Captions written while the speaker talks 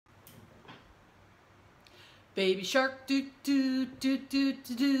Baby shark do do do do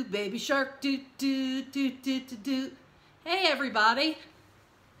do do. Baby shark do do do do do do. Hey everybody,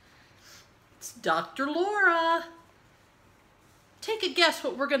 it's Dr. Laura. Take a guess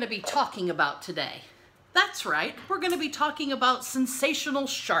what we're going to be talking about today. That's right, we're going to be talking about sensational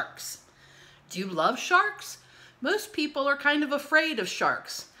sharks. Do you love sharks? Most people are kind of afraid of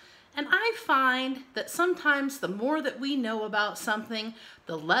sharks. And I find that sometimes the more that we know about something,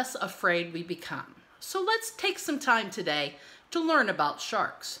 the less afraid we become. So let's take some time today to learn about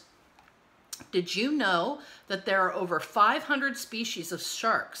sharks. Did you know that there are over 500 species of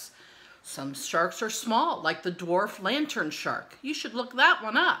sharks? Some sharks are small, like the dwarf lantern shark. You should look that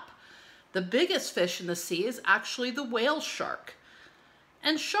one up. The biggest fish in the sea is actually the whale shark.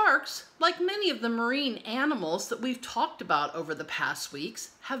 And sharks, like many of the marine animals that we've talked about over the past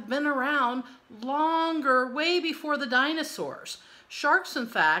weeks, have been around longer, way before the dinosaurs. Sharks, in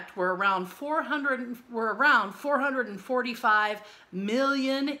fact, were around 445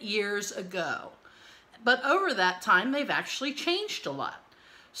 million years ago. But over that time, they've actually changed a lot.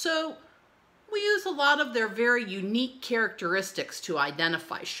 So we use a lot of their very unique characteristics to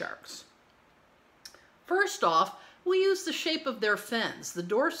identify sharks. First off, we use the shape of their fins. The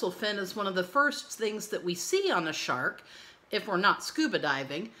dorsal fin is one of the first things that we see on a shark if we're not scuba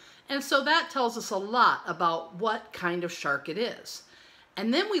diving. And so that tells us a lot about what kind of shark it is.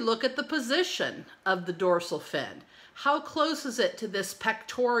 And then we look at the position of the dorsal fin. How close is it to this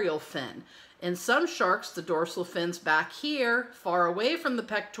pectoral fin? In some sharks, the dorsal fin's back here, far away from the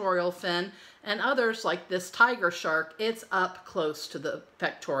pectoral fin, and others, like this tiger shark, it's up close to the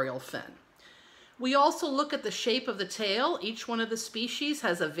pectoral fin. We also look at the shape of the tail. Each one of the species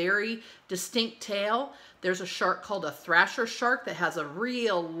has a very distinct tail. There's a shark called a thrasher shark that has a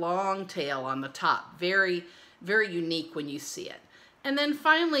real long tail on the top. Very, very unique when you see it. And then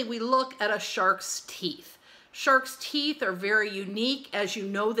finally, we look at a shark's teeth. Sharks' teeth are very unique. As you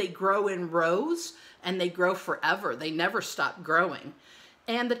know, they grow in rows and they grow forever. They never stop growing.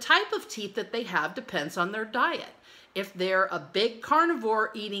 And the type of teeth that they have depends on their diet. If they're a big carnivore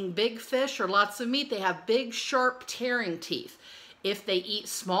eating big fish or lots of meat, they have big, sharp, tearing teeth. If they eat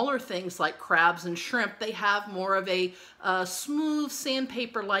smaller things like crabs and shrimp, they have more of a smooth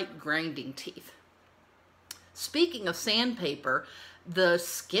sandpaper-like grinding teeth. Speaking of sandpaper, the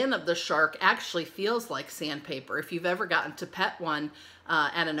skin of the shark actually feels like sandpaper if you've ever gotten to pet one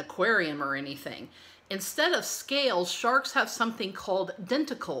at an aquarium or anything. Instead of scales, sharks have something called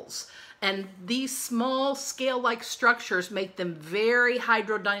denticles. And these small scale-like structures make them very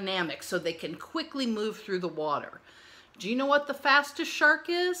hydrodynamic so they can quickly move through the water. Do you know what the fastest shark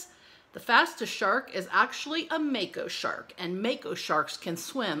is? The fastest shark is actually a mako shark, and mako sharks can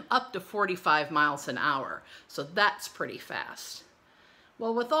swim up to 45 miles an hour. So that's pretty fast.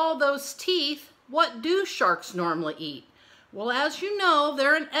 Well, with all those teeth, what do sharks normally eat? Well, as you know,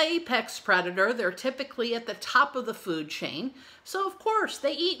 they're an apex predator. They're typically at the top of the food chain. So, of course,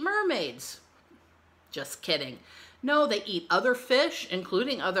 they eat mermaids. Just kidding. No, they eat other fish,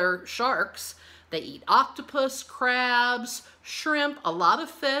 including other sharks. They eat octopus, crabs, shrimp, a lot of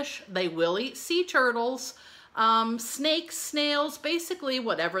fish. They will eat sea turtles, snakes, snails, basically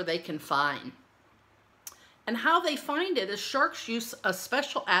whatever they can find. And how they find it is sharks use a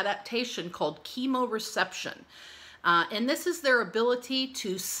special adaptation called chemoreception. And this is their ability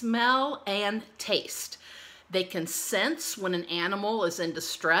to smell and taste. They can sense when an animal is in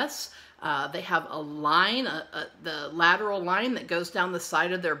distress. They have a line, the lateral line that goes down the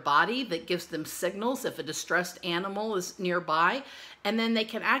side of their body that gives them signals if a distressed animal is nearby. And then they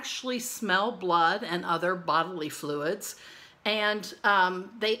can actually smell blood and other bodily fluids. And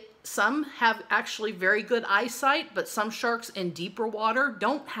some have actually very good eyesight, but some sharks in deeper water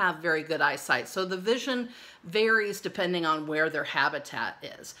don't have very good eyesight. So the vision varies depending on where their habitat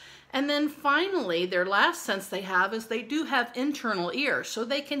is. And then finally, their last sense they have is they do have internal ears, so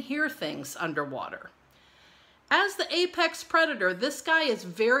they can hear things underwater. As the apex predator, this guy is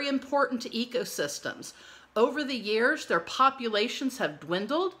very important to ecosystems. Over the years, their populations have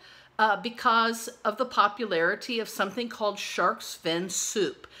dwindled because of the popularity of something called shark's fin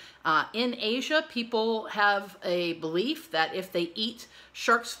soup. In Asia, people have a belief that if they eat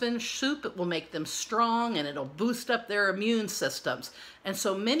shark's fin soup, it will make them strong and it'll boost up their immune systems. And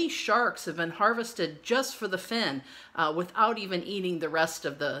so many sharks have been harvested just for the fin without even eating the rest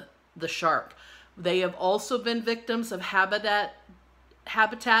of the shark. They have also been victims of habitat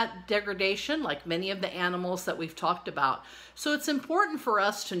degradation, like many of the animals that we've talked about. So it's important for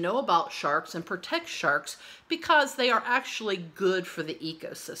us to know about sharks and protect sharks because they are actually good for the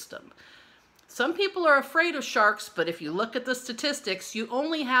ecosystem. Some people are afraid of sharks, but if you look at the statistics, you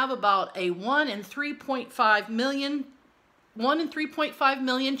only have about a 1 in 3.5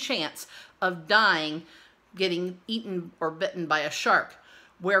 million chance of dying, getting eaten or bitten by a shark.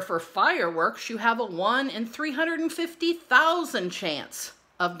 Where for fireworks, you have a 1 in 350,000 chance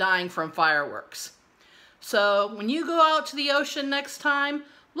of dying from fireworks. So when you go out to the ocean next time,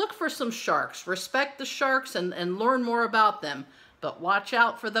 look for some sharks. Respect the sharks and learn more about them. But watch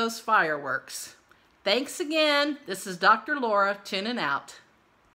out for those fireworks. Thanks again. This is Dr. Laura tuning out.